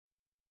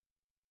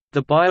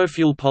The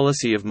biofuel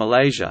policy of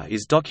Malaysia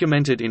is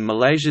documented in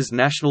Malaysia's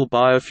National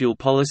Biofuel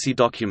Policy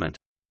document.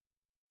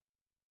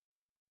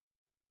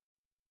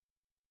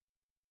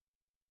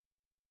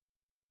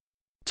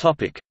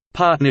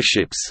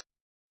 Partnerships.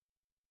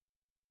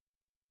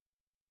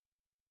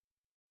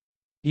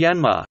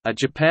 Yanmar, a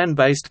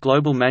Japan-based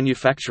global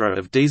manufacturer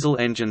of diesel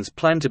engines,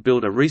 plan to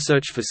build a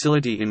research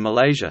facility in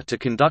Malaysia to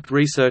conduct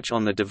research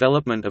on the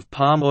development of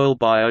palm oil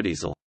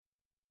biodiesel.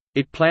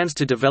 It plans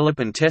to develop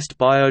and test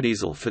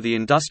biodiesel for the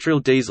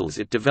industrial diesels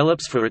it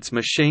develops for its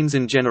machines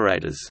and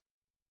generators.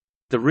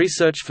 The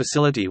research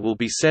facility will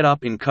be set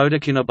up in Kota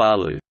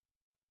Kinabalu.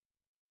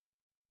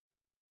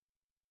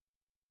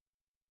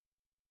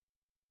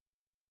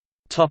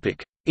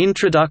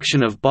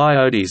 Introduction of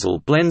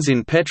biodiesel blends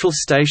in petrol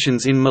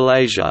stations in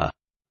Malaysia.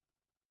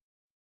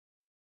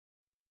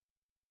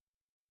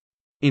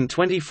 In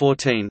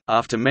 2014,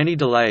 after many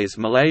delays,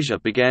 Malaysia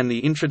began the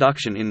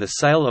introduction in the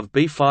sale of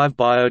B5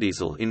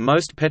 biodiesel in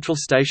most petrol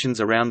stations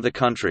around the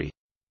country.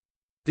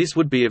 This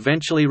would be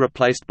eventually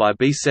replaced by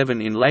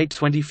B7 in late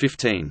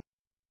 2015.